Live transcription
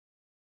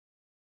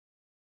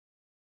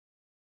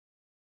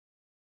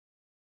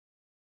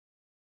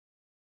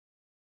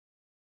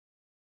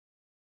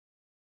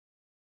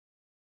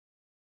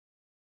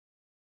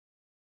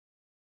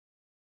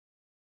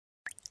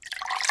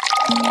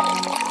Oh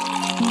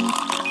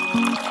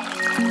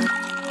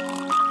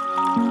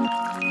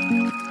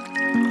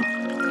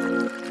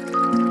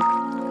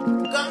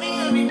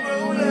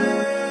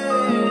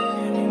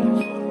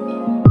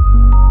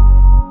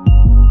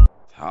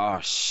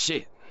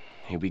shit,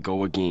 here we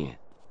go again.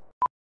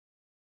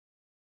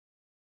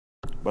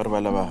 But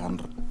about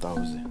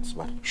 100,000,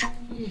 but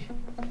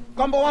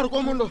Come on,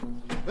 come on.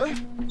 Eh?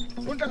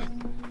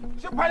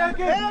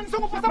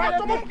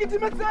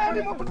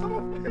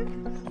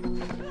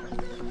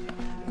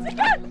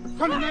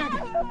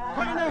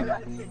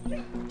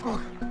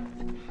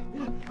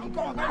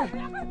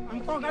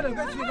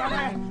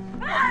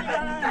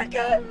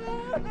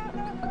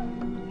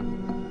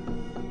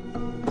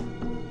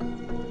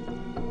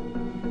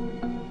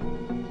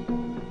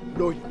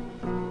 Loy,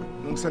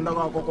 ngisenda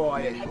kwakho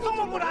kwaye.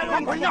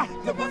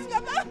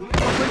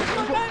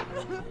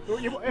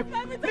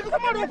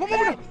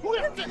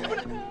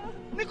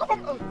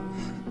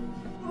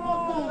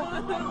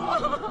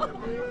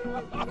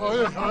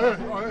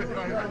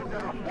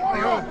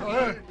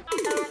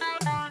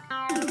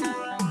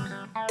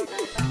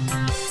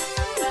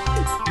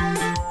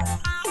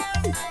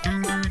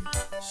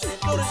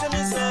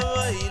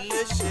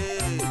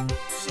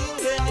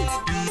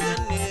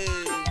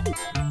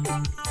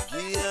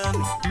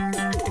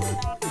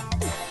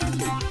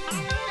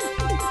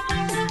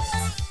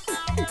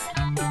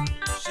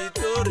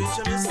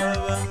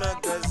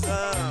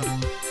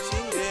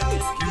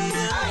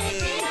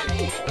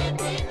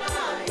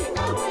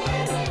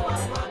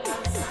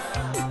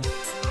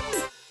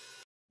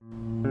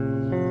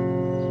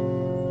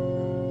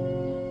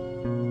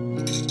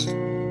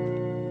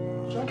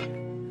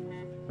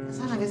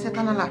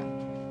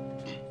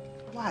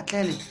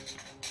 Tlele.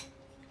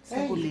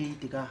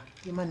 Sekulate ka.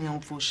 Imani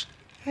yangifusha.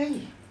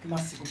 Hey,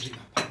 masiku byi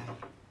lapha.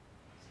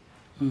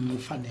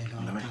 Ufanele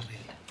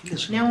wakarela.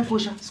 Leswi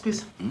yangifusha,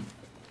 squeeze.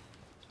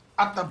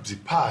 Ata byi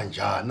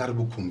phanja na ri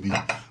vukhumbi.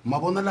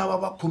 Mavona lava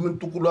va khome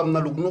ntukulu wa mina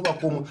loko no va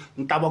khoma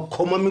ni ta va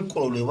khoma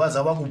mikolo leyi va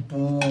za va ku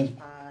pu.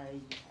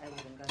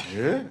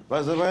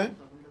 va za va?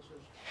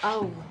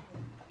 Awu,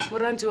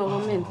 murhandziwa wa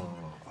mina.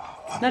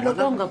 Na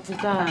loko u nga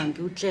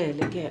pfukangi u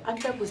tlele ke a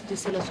ta ku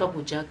tisela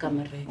swakudya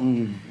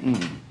kamareni.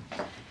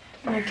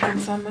 Na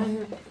khensa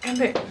mani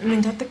kambe mi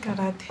nga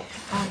tikarhati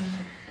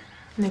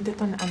ni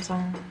titwa ni antswa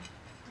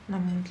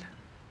namuntlha.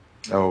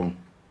 Awu.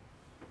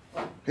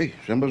 Hey,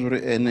 swiamba swi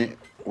ri ene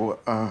u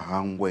a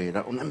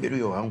hangwela u na mbilu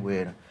yo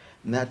hangwela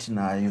nathi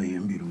nayo hi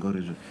mbilu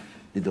ngori zwi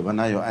ni do va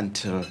nayo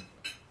until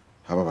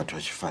hava vathu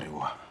va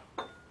xifariwa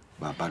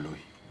baba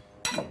loyi.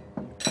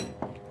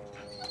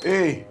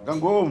 Hey,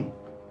 Gangomu.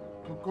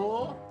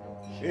 Ko?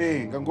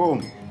 Hey,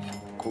 Gangomu.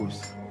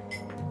 Khosi.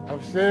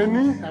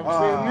 Avuxeni.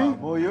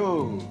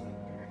 Boyo.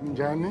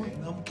 Njhani?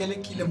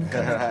 Namukelekile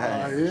mukana.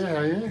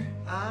 Hayi.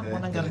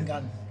 N'wana nga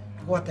ringani.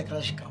 Ku wa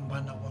tekela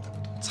xikambana wa ta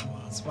ku tshama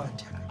hansi va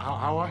dya.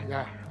 Hawa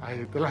ya a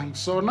hi telangi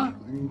swona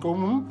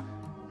inkomu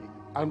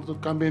a ni to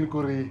kambeni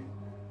ku ri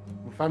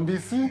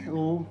mufambisi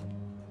u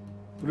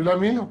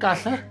lulamile u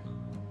kahle.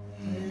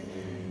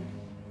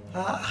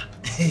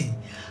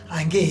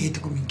 A nge heti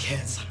ku mi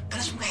nkhensa.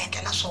 Kana swi nga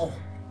endlela swona.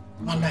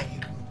 Mana hi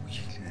ri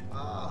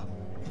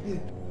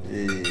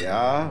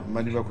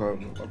mani va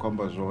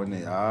khomba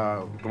zwone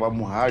ku va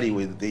muhali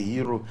with the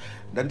hero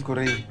ndati ku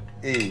ri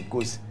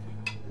Nkosi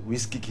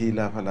whiskey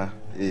killer phala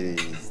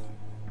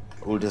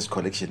oldest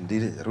collection ndi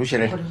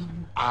rushele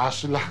A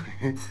swi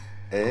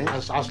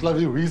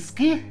lavi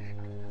whisky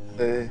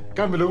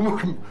kambe loko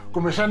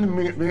kumbexani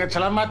mi nga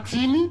chela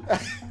mathini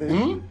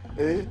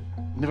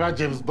ni va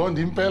James Bond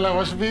impela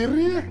wa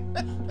xiviri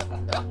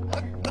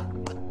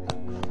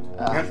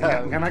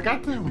ngana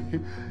kati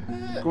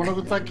kona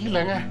ku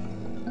tsakile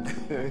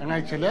nga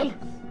yi chelela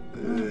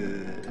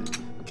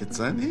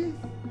Ketsani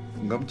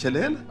nga mu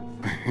chelela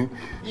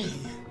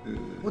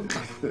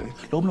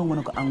loko mi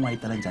vona ku a n'wa yi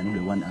tala njhani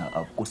loyiwani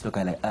a kosi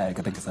ka la a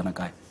ka tekisana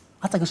kaya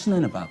a tsake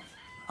swinene baba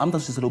a mi ta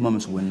swi loko mama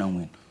swi voni na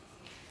n'wina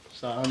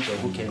Santa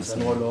ku khensa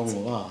ni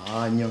walongo wa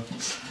hanya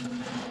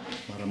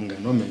mara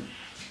munghana wa mina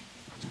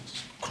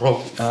crop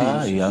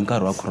hi ya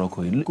nkarhi wa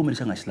crocco hi kumbe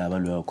lexi a nga xi lava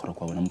loyi wa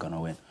crocco wa wena munghana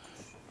wa wena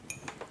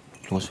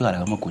loko swi ka la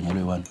ka magunya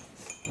loyiwani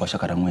wa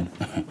xaka ra n'wina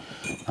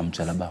na mi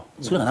byela bawa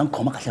swi nga na mi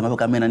khoma kahle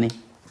mavoko ya mina ni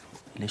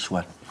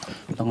lexiwani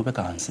mi ta n'wi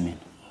veka hansi mina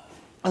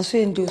A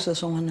swi endliwi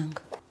sweswo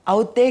n'wananga. A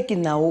wu teki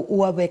nawu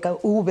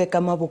u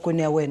veka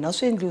mavokweni ya wena. A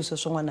swi endliwi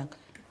sweswo n'wananga.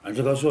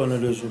 Handle ka swona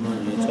leswi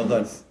mani ni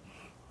tsakani.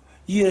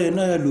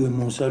 Yena ya loyi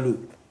Musa loyi.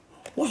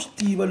 Wa swi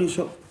tiva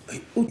leswaku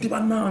u tiva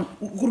nawu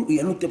ku ri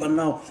yena u tiva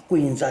nawu ku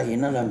hindza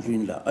hina la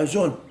ndlwini la. A hi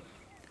swona.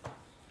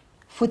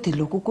 Futhi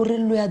loko ku ri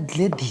loya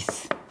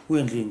Gladys. U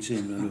endle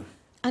nsini loyi.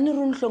 A ni ri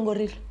ni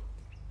hlongorile.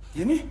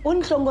 Yini? U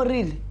ni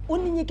hlongorile. U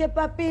ni nyike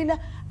papila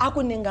a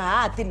ku ni nga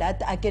hati laha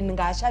tiake ni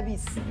nga ha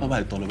xavisi. va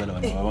hi tolovela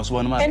vana va swi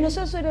vona mali Ene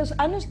sweswo leswi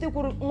a ni swi tivi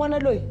ku ri n'wana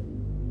loyi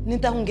ni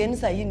ta n'wi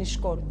nghenisa yini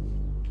xikolo.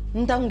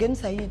 Ni ta n'wi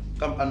nghenisa yini?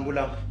 Kambe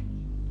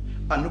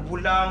a ni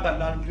vulanga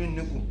la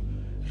ndlwini ku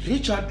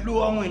Richard lo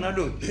wa n'wina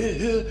lo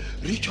he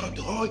Richard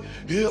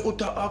he u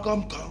ta aka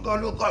muganga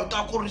lo ka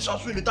ta kurisa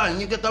swilo ta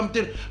nyiketa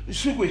mitirhi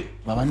siku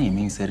baba ni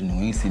yingiseri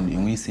ni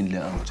n'wi le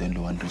a byeni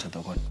lo wa Richard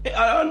wa kona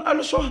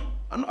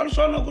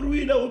alisona ku ri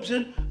wile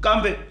option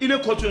kambe ile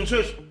khotsweni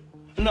sweswi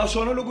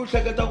naswona loko u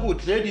hleketa ku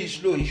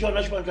ladies lo hi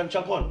xona xivandlani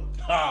xa kona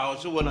u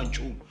swi vona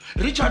nchumu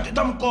Richard u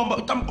ta mi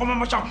komba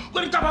maxangu ku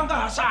ri ta va nga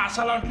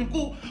hasahasa laha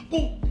ndlwini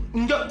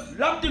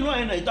laha mutini wa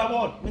hina hi ta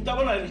vona mi ta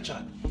vona hi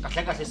Richard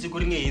kahle siku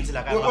ri nge hindzi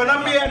la ka wena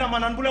miyena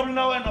mana ni vulavula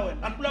na wena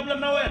a ni vulavula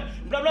na wena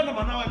ni vulavula na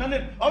mana wena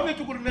nini a wu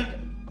leti ku ri nene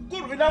ku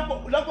ri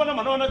la kona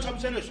mana wena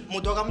tshamisele leswi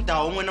muti wa ka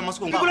mudawa wun'we na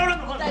masiku vulavula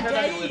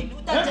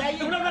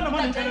na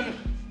mani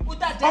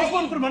a wu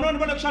voni ku ri mana wena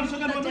va le ku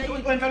xanisekeni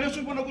u endla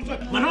leswi vona ku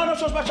mana wena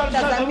sweswi va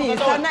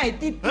xanisana hi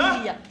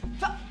titiya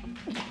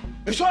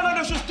hi swona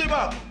leswi swi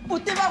tivaka u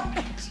tiva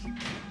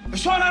hi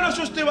swona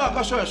leswi swi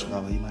tivaka sweswo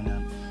baba yimanana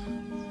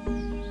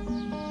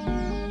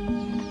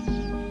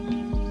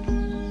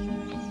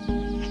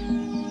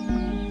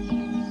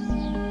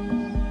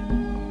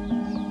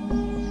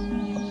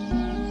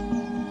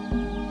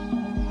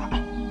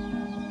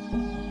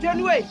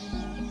Anyway,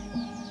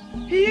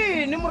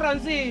 yini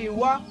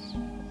murhandziwa?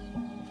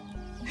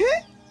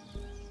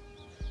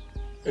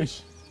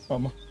 Eish,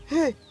 mama.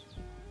 He.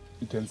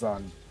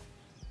 Itenzani.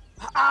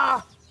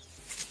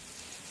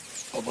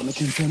 Baba na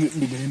khensa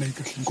mina yena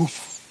ikahle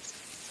ngopfu.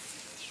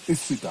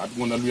 Isidadi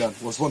ngona luyani,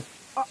 wasibona?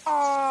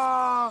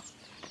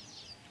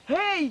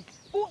 Hey,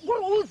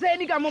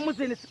 uzeni ka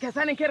momuzeni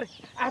sikhesane nkere.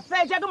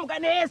 Afeja ka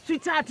mukane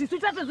sweetheart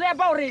zo ya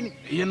baureni.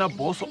 Yena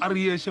boss a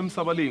ri yexe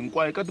misava leyi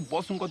hinkwayo ka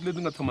ti-boss hinkwato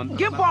leti nga tshama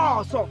Ke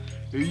boss.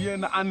 Hi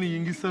yena a ni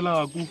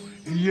yingiselaku,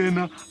 hi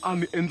yena a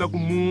ni endlaku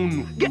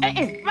munhu.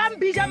 Va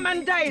mbija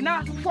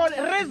mandaina for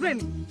reason.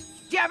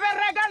 Ke a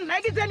bereka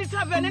nna ke tseni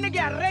tavern ne ke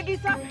a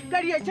rekisa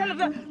ka di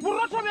tšhelete.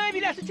 Borotho be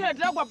ebile se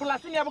tšhelete ya kwa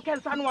polaseng ya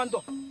bokhensane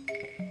wando.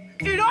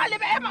 Ilo le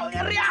be ema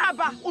re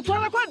aba o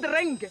tshwara kwa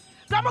drink.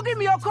 Come give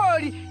me your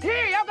code.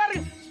 Hey, you got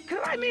it.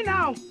 Cry me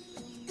now,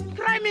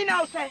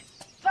 sir.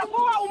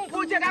 Sakuwa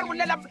umpuje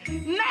karulela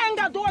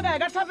nanga duwa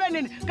ga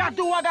taveni ka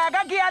duwa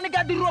ga Giyani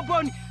ga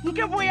diroboni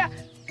nkebuya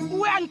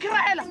we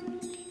ankrela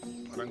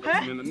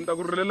Mina ni ta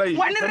ku rilela yini?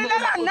 Wa ni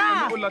rilela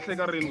na. U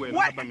lahleka rini wena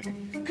baba mina?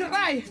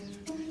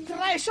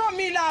 Cry, show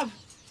me love.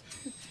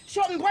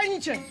 Show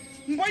mbonche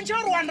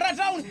Rwanda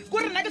town ku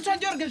ri na ke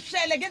tshwanetse re ke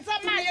shele ke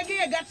tsamaya ke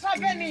ye ga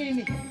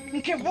taveni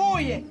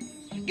nkebuye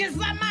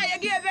Gizamaya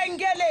give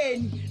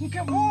engeleni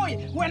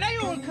nkebuye wena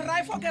you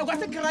cry for ke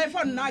kwase cry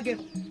for nage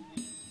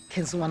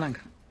khensi wananga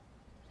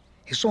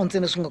hi swona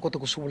ntsena swi nga kota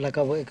ku swi vula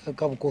ka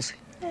vukosi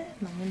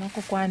na mina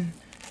kokwani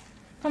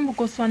kambe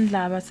vukosi wa ni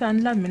lava se a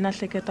ni lavi mina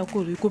hleketa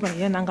ku ri hikuva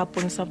yena a nga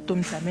ponisa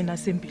vutomi bya mina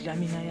se mbilu ya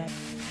mina ya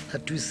a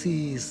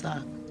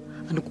twisisa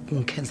a ni ku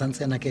n'wi khensa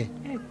ntsena ke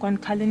kwani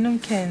khale ni n'wi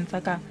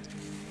khensa ka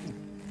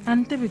a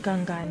ni tivi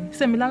kangani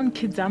se mi lava ni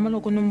khidzama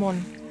loko ni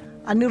mona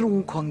a ni ri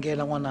n'wi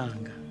khongela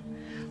n'wananga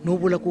no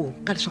vula ku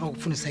ka leswi nga ku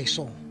pfunisa hi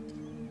swona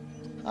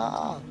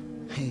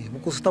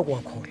vukosi ta ku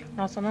wa khola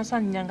naswona swa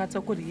ni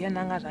nyangatsa ku ri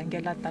yena a nga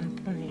rhangela ta ni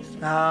pfunisa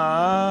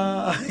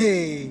a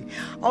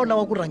wu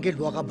lava ku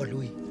rhangeliwa ka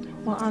baloyi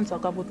wa antswa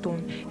ka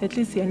vutomi at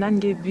least yena a ni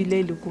nge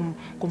vileli ku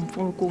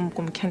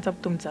mi khensa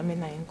vutomi bya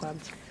mina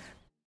hinkwabyo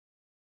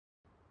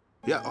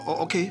Yeah,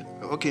 okay,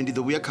 ndi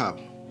the week up.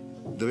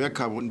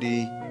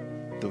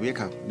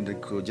 Ndi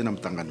ku jena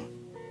mtangano.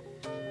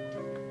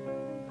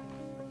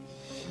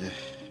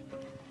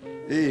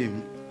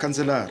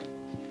 Kanselar.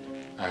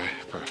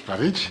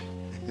 Parich?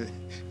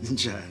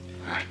 Njani.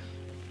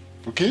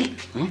 Okay?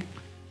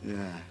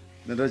 Yeah.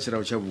 Nada chira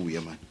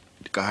uchabuya man.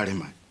 Dikahale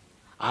man.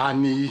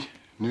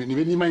 Ni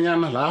beni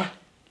manyana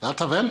la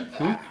tavern?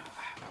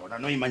 Wona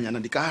no imanyana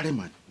dikahale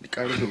man.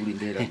 Dikahale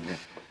kulindela.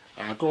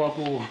 Ako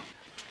wako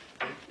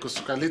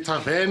kusuka le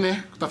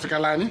taverne kutafika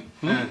lani?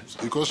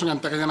 Iko swi nga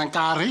ntekanyana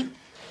nkarhi.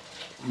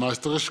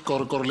 Mastro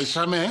xikoro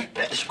lexa me.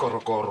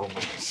 Xikoro.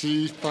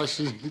 Si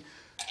taxi.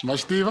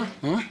 Mastiva?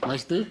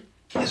 Mastiva?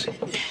 Yes.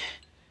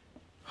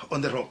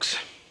 On the rocks.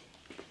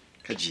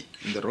 Kaji,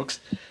 on the rocks.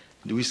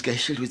 The whiskey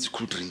shield with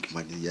cool drink,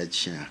 man. Ya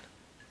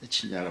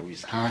chinyala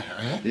whiskey.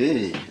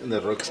 Hey, on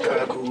the rocks,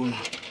 kakun.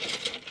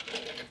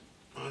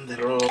 On the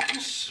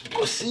rocks.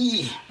 Go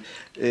see.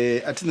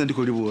 Atina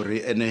ndiko libore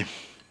ene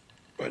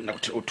na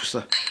kuti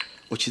otusa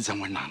ochidza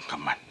mwananga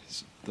man.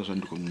 Ndozwa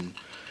ndiko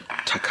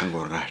mthakha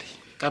ngorali.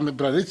 Kambe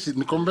brother,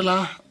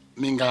 nikombela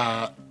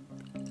ninga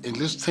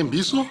English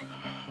tsembiso.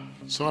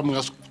 So mi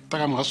nga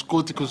swi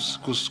koti ku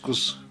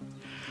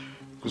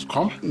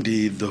khoma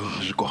ndilo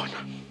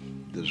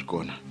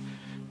zwikona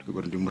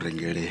ndiko ndi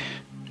murengele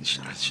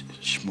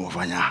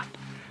ximovanyana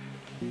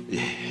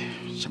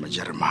xa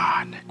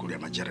majeremane kuli ya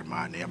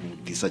majeremane ya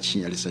vutisa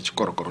chinyalisa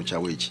xikorokoro xa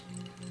wechi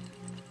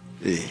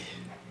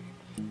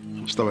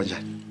swi ta va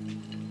njhani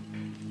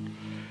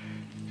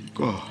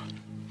ko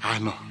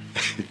no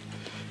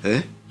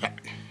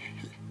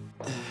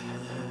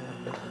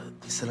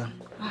Salam.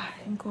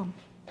 Inkomo.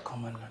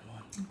 Khoma lana.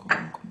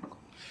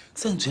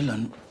 Senze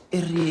lana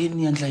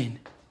erini ya ndlayini.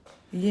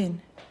 Yini?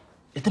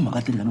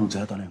 Timhaka tindlani u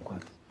byela tona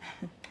hinkwato.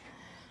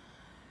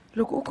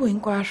 Loko u ku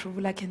hinkwaswo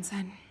vula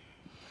Khensani.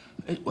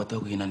 Wa ta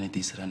ku yina ni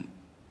tisirani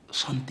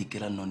swa ni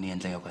tikela no ni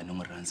endla nga ku ni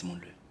n'wi rhandzi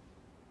munhu loyi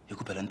hi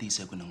ku phela ni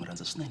tiyise ku ni n'wi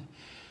rhandza swinene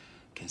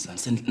Khensani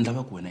se ni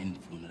lava ku wena i ni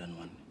pfuna lani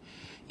wani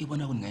i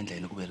vona ku ni nga endla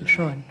yini ku velela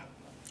swona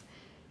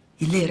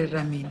hi leri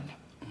ra mina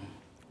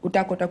u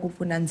ta kota ku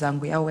pfuna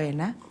ndyangu ya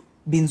wena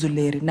bindzu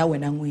leri na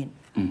wena n'wini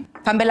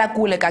fambela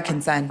kule ka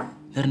Khensani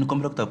leri ni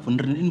kombela ku ta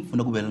pfuna ri ni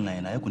pfuna ku velela na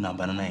yena hayi ku ni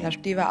hambana na na yena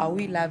swi tiva a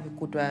wu yi lavi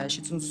ku twa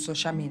xitsundzuxo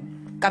xa mina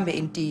kambe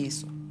i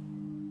ntiyiso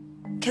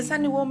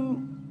Khensani u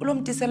lo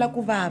mi tisela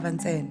ku vava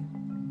ntsena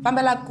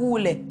fambela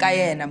kule ka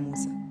yena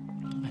Musa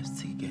a swi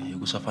tshike hi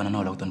ku swa fana na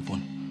u lava ku ta ni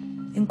pfuna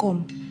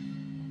inkomu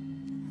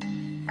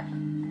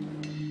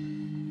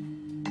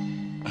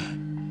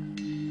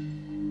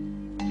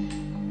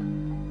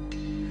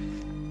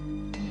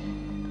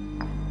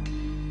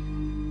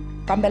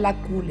fambela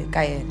kule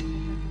ka yena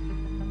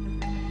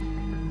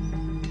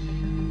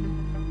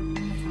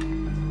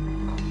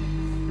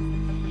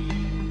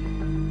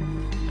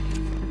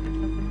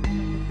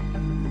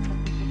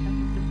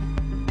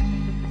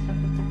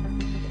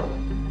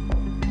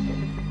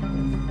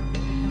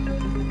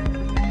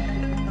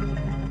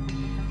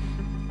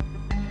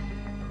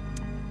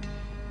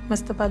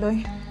Mr.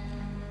 Baloyi.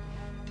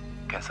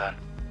 Khensani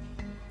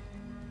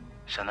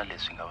xana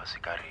leswi nga va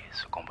swi karhi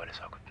swi komba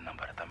leswaku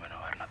tinambara ta mina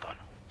wa ri na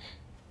tona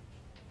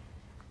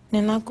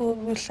Ni na ku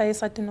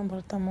hlayisa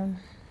tinomboro ta munhu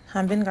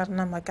hambi ni nga ri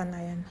na mhaka na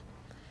yena.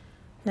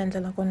 Ni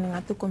endlela ku ni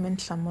nga tikumi ni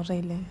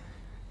hlamurile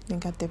ni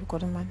nga tivi ku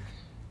ri mani.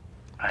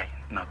 hayi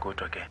na ku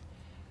twa ke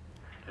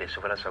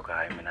leswi vula leswaku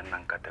hayi mina ni na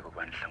nkateko ku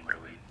va ni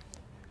hlamuriwile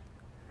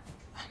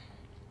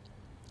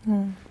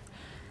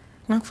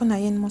Na ku pfuna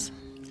yini Musa?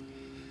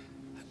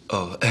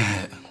 oh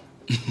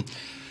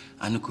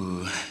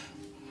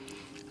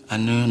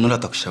no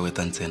lata ku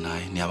xaweta ntsena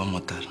hayi ni hava mo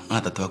tala a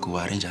nga ta tiva ku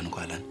wa ri njhani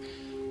kwalani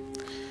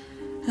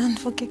A ni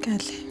pfuki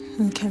kahle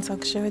ni khensa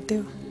ku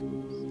xewetiwa.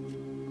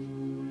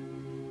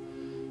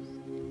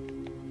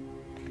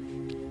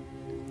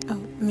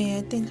 Mi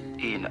hetile?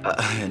 ina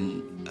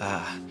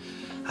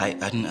hayi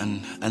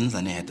a ni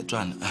za ni heta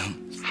twana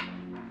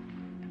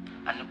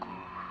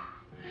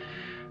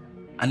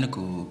a ni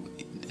ku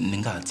ni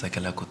nga ha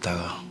tsakela ku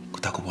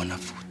ta ku vona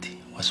futhi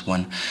wa swi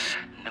vona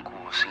ni ku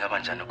swi nga va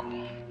njhani ku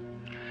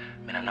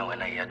mina na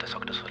wena hi ya dya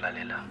swakudya swo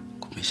lalela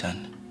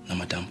kumbexani na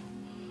madamu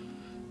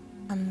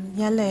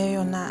Yaleyo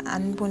yona a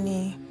ni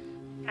voni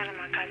a ri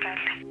mhaka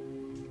kahle.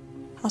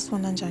 A swi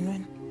vona njhani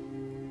wena?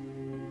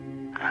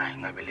 hayi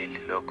nga vileli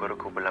loko ri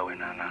ku vula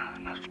wena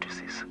na swi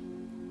twisisa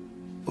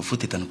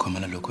futhi ta ni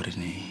khomela loko ri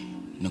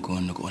ni ku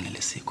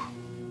onhele siku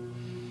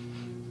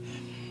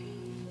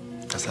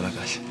ta sala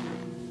kahle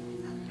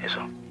hi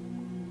swona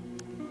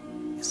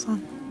Hi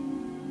swona.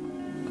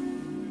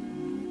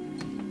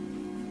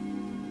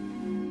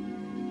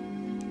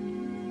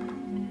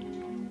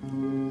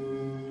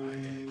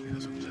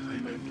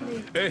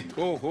 Hey,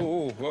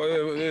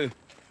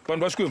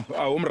 vanhu va Xikwembu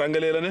a wu mi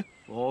rhangelela ne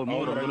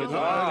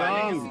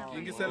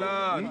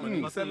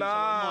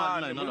hlamusela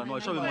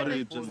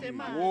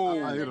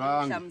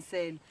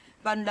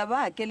vanhu lava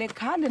hakele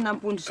khale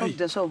nampundzu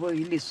swakudya swa vo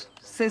hi leswi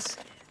se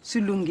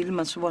swi lunghile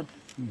ma swi vona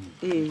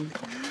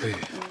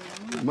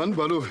mani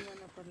Baloyi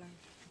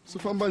swi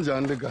famba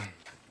njhani le kaya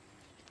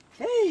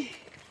heyi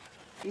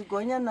hi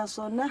gonya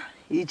naswona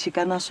hi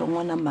chika na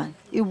swon'wana mani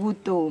i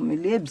vutomi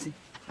lebyi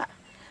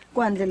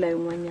ku handlela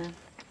yin'wanyana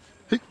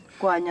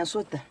ku hanya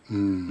swo ta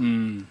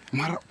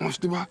mara ma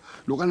swi tiva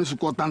loko a ni swi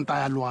kota ni ta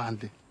ya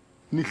lwandle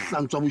ni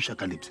hlantswa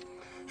vuxaka lebyi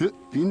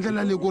hi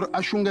ndlela leyi ku ri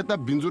a xungeta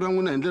bindzu ra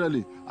n'wina hi ndlela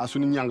leyi a swi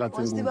ni nyangatse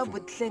wa swi tiva ngopfu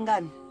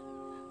butihlengani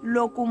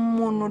loko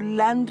munhu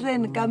la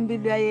ndzeni ka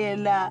mbilu ya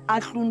yena a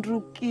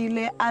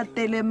hlundzukile a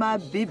tele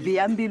mabibi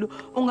ya mbilu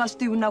u nga swi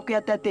tivi na ku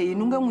ya tate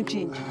yini u nge n'wi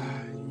cinci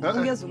u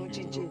nge zi n'wi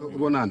cinceni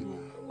vonani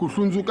ku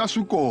hlundzuka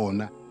swi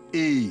kona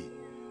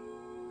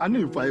a ni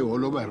hi pfa hi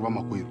holova hi ri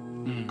vamakwerhu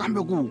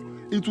kambe ku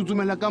i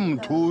tsutsumela ka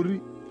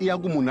muthori i ya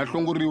ku munhu a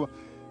hlongoriwa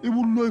i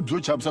vuloyi byo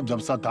chavisa bya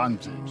Satani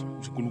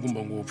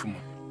byikulukumba ngopfu ma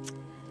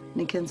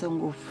ni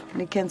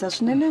khensa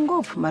swinene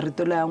ngopfu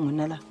marito laya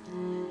n'wina lawa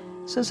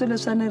sweswo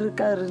leswi a ni ri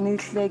karhi ni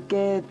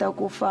hleketa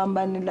ku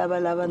famba ni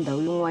lavalava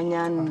ndhawu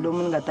yin'wanyana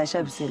lomu ni nga ta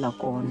xavisela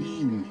kona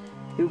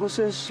hi ku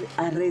sweswi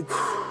a reti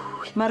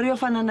mari yo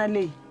fana na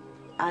leyi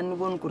a ni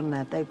voni ku ri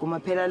na ta yi kuma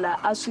phela laha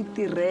a swi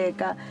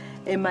tirheka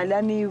mali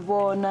a ni yi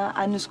vona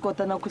a ni swi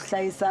kota na ku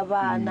hlayisa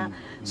vana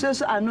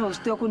sweswi a ni ho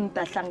swi tiva ku ni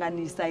ta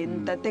hlanganisa yini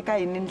ni ta teka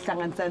yini ni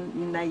hlanganisa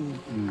na yini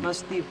ma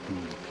swi tiva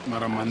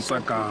mara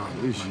mantsakanga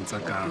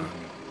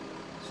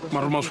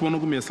mara ma swi vona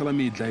ku mi yesala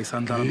mi yi dlayisa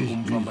ndlala loko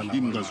mi famba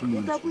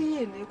laha ta ku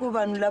yini hi ku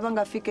vanhu lava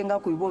nga fike nga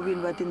ku hi vo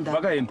vini va tindhawu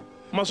va ka yini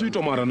ma swi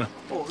twa mara na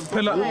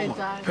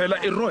phela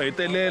i ro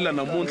hetelela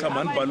namuntlha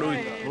mani Baloyi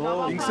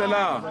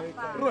yingisela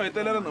ro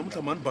hetelela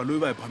namuntlha mani Baloyi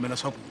va hi phamela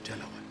swakudya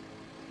lawa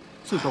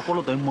swi ta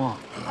kolota hi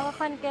mali A va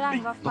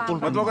fanekelanga va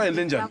famba. va twa ka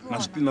endle njhani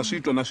na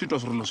swi twa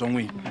swirilo swa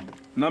n'wina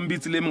na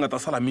mbitsi leyi mi nga ta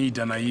sala mi yi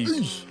dya na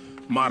yini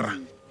mara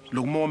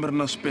loko mo va mi ri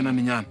na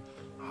swipenani nyana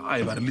a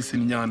hi va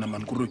riliseni nyana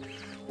mani ku ri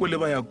kwele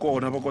va ya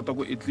kona va kota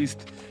ku at least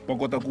va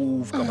kota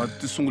ku fika va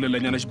ti sungulela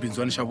nyana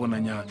xibindzwana xa vona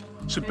nyana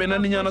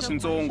swipenani nyana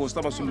swintsongo swi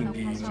ta va swi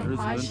lunghini swi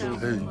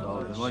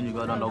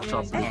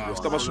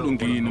ta va swi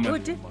lunghini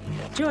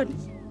John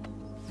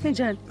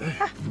minjhani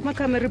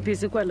makhamera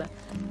busy kwala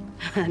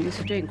ni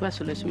swi twa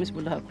hinkwaswo leswi mi swi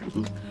vulaka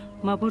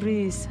ma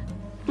vurisa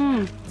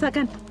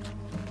tsakani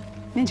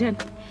minjhani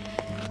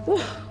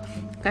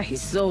ka hi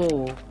so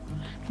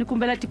ni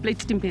kumbela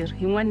tiplate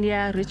timbirhi yin'wana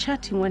ya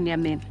Richard yin'wana ya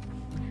mina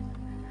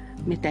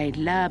mi ta yi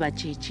lava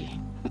cici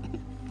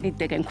ni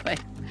teka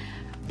hinkwayo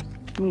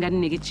mi nga ni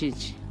nyiki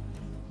cici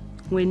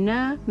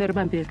n'wina mi ri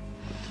vambirhi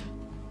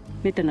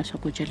mi ta na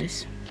swakudya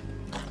leswi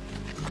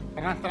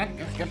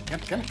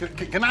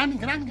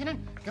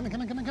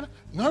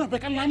No,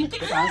 beka lani.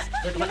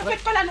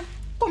 Kolana,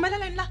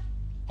 komelela la.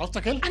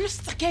 Awutsakeli? A ni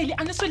swi tsakeli,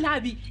 a ni swi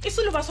lavi. I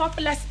swilo va swa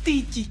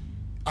plastiki.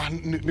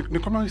 Ni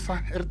khoma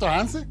yisa rito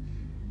hansi.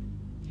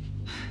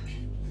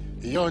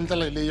 Hi yona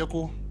ndlela leyi ya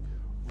ku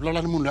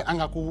vulavula ni munhu loyi a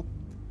nga ku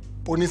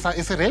ponisa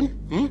esirheni.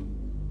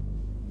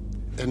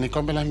 Ni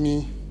kombela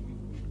mi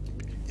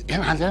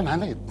yana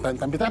handle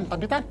tambitani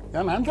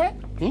yana handle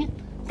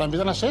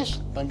tambitana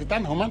sweswi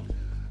tambitani human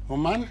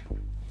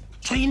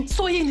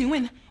so yini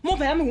n'wina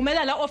movha ya mi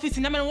humelela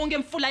ofisini ya mina wonge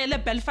mpfula ya le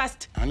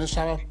Belfast a ni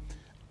xava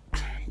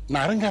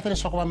na ringeta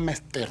leswaku va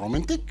Mr.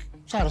 Romantic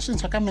swa ha ri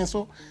swintshwa ka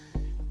meso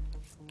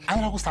a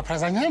ni lava ku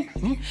surprise nyana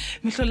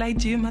mi hlola yi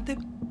jima te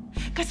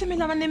kasi mi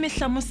lava ni mi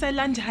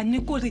hlamusela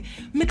njhani ku ri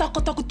mi ta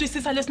kota ku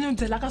twisisa leswi ni mi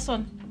byelaka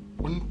swona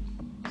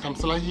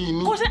hlamusela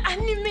yini ku ri a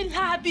ni mi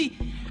lavi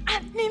a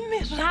ni mi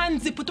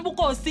rhandzi buti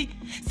vukosi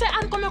se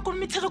a ni kombela ku ri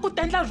mi tshika ku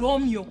tendla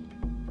Romeo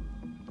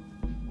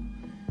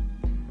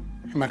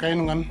hi mhaka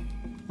yini nga ni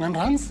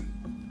rhandzi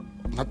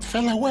na ti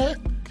fela we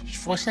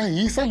xifuva xa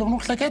hisa loko ni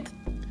ku hleketa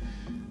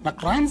na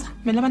ku rhandza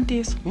mi lava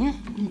ntiyiso ni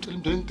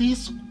byele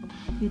ntiyiso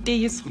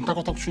ntiyiso ni ta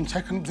kota ku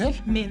xuncheka ni byela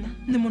mina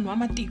ni munhu wa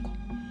matiko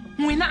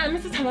n'wina a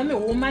mi si tshama mi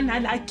huma na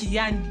laha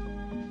Giyani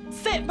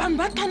se vanhu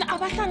va khale a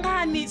va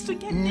hlangani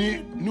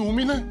ni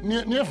humile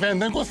ni ye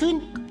Venda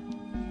enkosini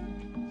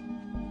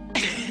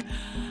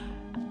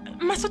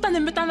masuta ni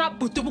vitana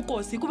buti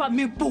vukosi hikuva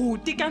mi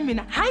buti ka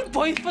mina hayi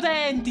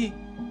boyfriend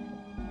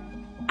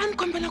a ni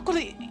kombela ku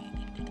ri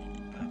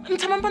ni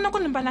tshama mi vona ku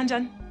ni mbala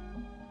njhani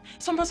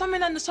swombo swa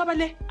mina ni swa va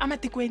le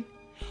ematikweni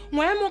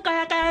n'wehe mo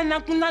kayakaya na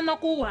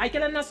ku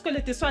hakela na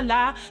swikweleti swa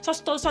laha swa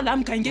switolo swa laha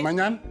mugangeni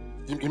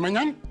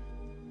imanyani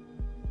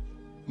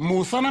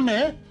musa na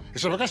mehe hi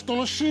xava ka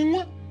xitolo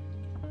xin'we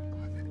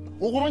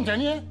u ku va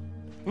njhani ye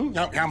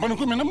hi hambani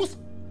ku mina musa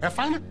hi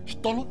fana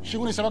xitolo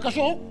xin'we ni xava ka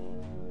xoho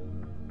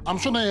am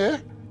sure na yehe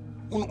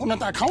u na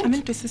ti-account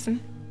ni twisisini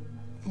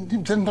ni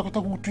byeli ni ta kota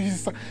ku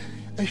twisisa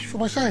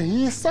xifuva xa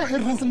hisa hi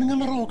rhandzi ni nga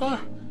na roho ka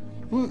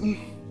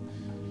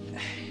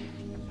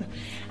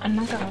a ni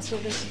na nkarhi wa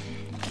swilo leswi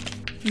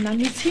na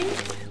meeting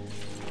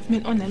mi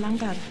ni onhela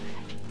nkarhi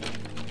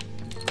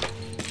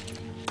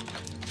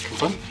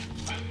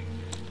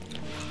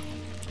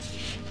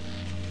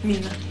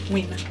mina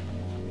n'wina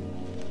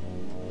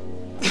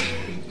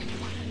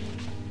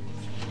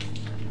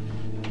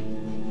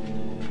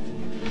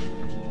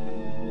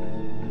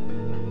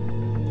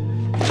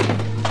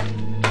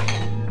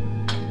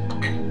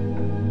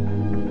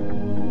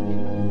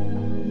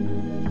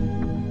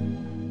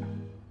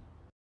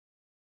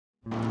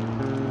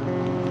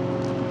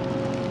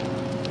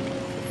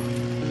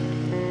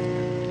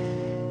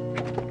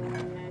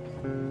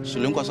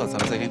swilo hinkwaswo swi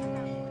tshamisekile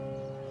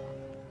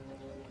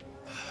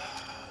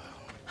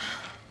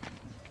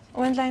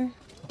u endla yini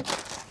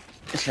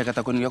i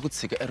hleketa ku ni nga ku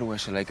tshika i ri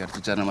wexe like ri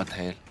cincana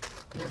mathayela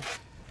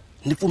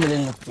ni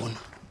pfumeleni na pfuna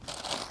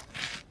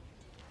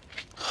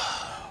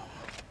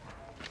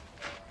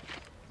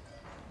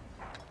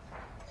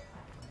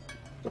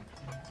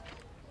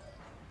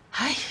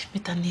hayi mi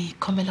ta ni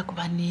khomela ku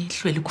va ni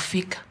hlweli ku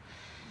fika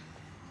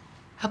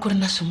a ku ri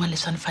na swin'wana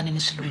leswi a ni fanele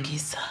ni swi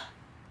lunghisa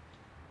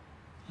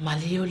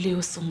mali yo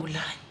leyo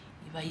sungula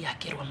yi va yi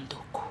hakeriwa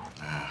mundzuku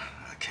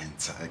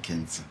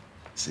akhensa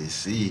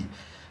sesi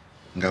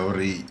nga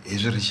uri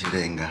hezwi ri tshi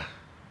lenga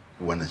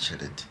u wana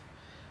tshelede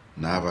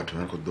na vhathu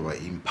vha khou ḓo vha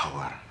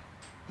empower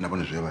na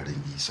vhone zwi vha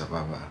lengisa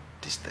vha vha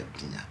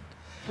disturbed nyana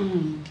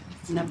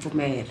na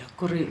pfumela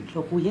ku ri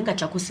loko yi nga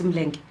tlakusi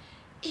milenge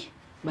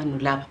vanhu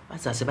lava va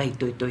zaze va yi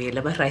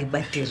toyitoyela va rahi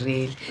va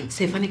tirheli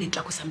se hi faneke hi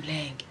tlakusa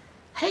milenge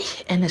hayi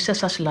ene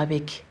sweswo a swi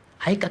laveki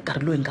hayi ka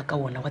nkarhi lowu hi nga ka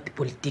wona wa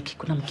tipolitiki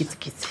ku na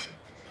mikitsikitsi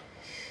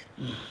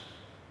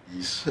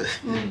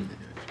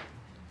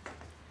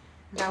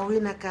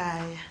ndawina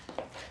kaya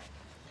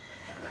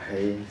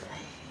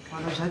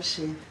wona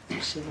bya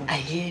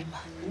ayema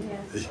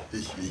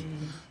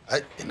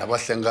hayi hina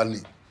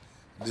vahlengani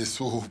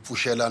leswo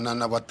pfuxelana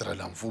na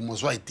vatirhela mfumo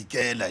swa hi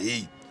tikela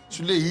heyi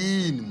swi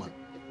lehini mani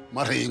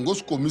mara hi ngo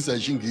swi komisa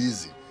hi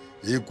xinghezi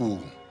hi ku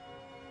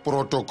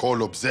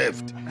protocol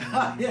observed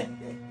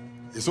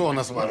hi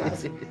swona swivala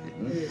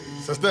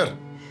sister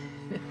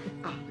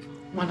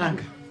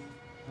Mananga.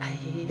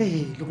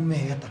 Loko mi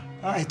heta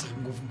a hi tsaka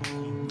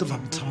ngopfu to va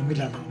mi tshama mi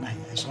lalana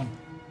hi swona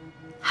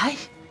hayi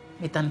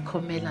mi ta ni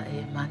khomela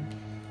mani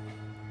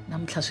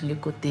namuntlha swi nge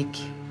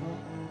koteki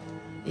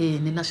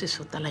ni na swilo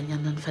swo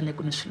talanyana ni fanele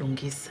ku ni swi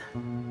lunghisa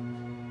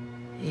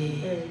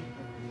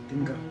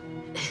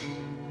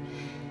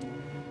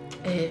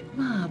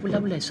ma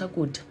vulavula hi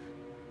swakudya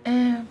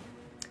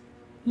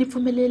ni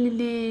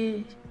pfumelelile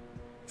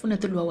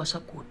mpfuneto luwa wa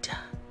swakudya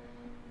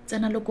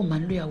ntsena loko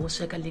mani luya wo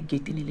sweka le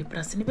getini le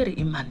purasi ni ve ri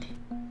i mani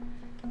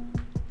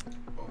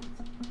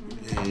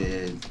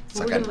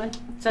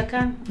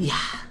Tsakani ya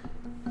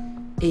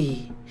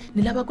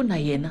ni lava ku na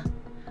yena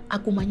a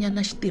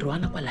kumanyana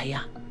xitirhwana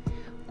kwalaya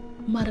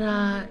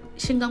mara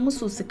xi nga n'wi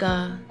susi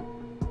ka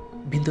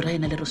bindzu ra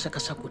yena lero sweka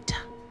swakudya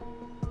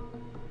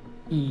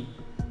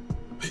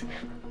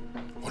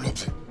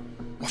holobye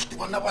wa swi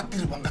tiva na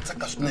vatirhi va nga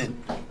tsaka swinene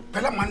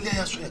phela mali leyi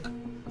ya sweka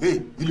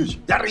hi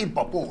leswi ya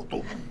ripa poto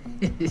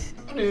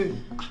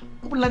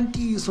ku vula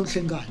ntiyiso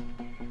nhlengani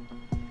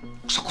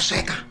swa ku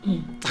sweka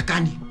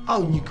Tsakani a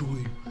wu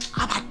nyikiwile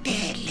a va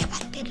tele la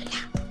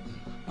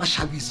va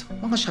xavisa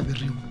va nga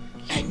xaveriwa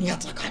layini ya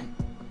Tsakani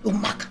yo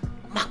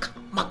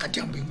maka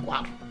dyambu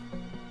hinkwaro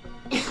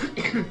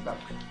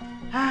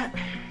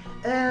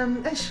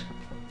eish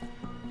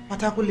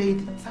mathaku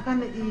lady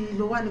Tsakani i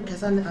lowani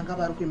Khensani a nga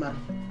va ri kwi mara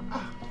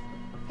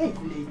hey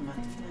ku lady man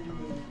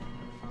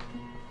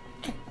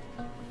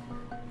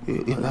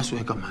ya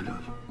sweka mali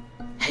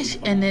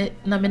ene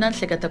na mina ni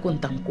hleketa ku ni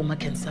ta n'wi kuma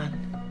Khensani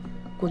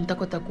ku ni ta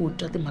kota ku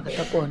twa timhaka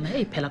ta kona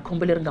phela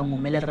khombo leri nga n'wi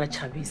humelela ra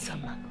chavisa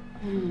mani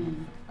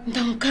ni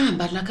ta n'wi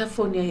kamba la ka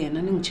foni ya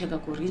yena ni n'wi cheka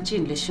ku ri i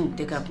ncini lexi n'wi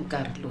tekaka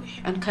nkarhi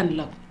loyi a ni kha ni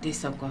la ku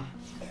tisa kwa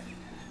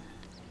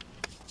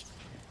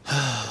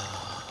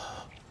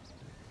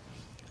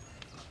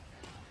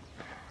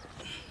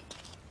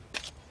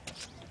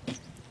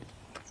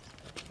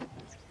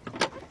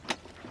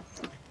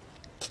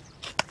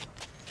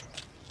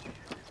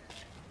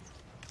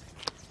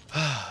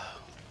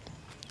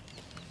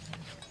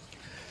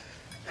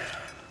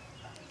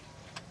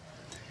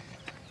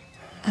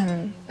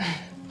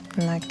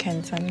na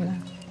cancer na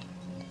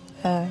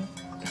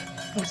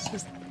it's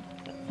just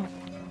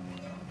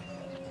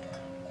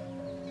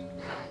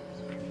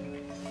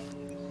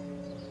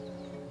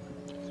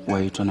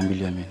wayitwa na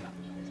mbilu ya mina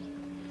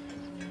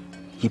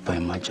yi ba hi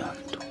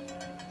majanto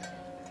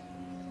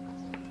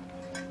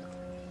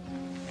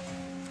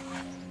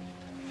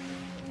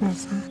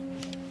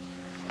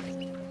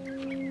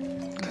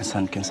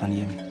Khensani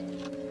yemi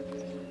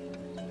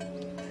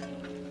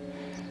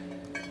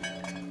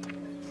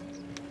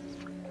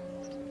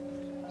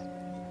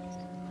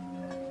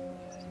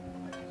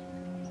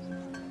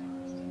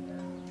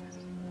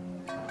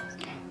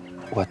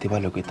wa tiva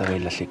loko yi ta va yi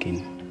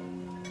lahlekini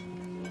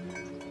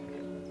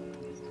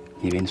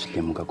ni ve ni swi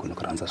lemuka ku ni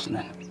ku rhandza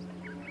swinene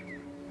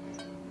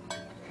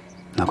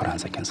na ku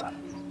rhandza Khensani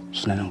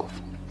swinene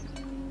ngopfu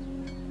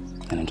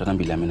ene ni twa na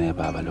mbilu ya mina yi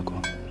vava loko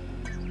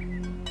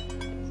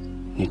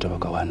ni twa va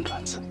ka wa ni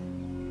rhandza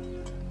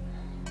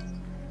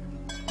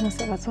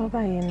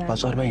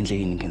vatswari va endle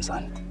yini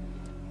Khensani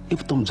i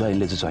vutomi bya hina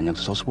lebyi byi hanyaka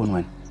swa swi voni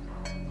wena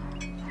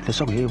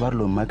leswaku heyi va ri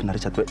loyi Mike na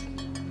Richard Giyani.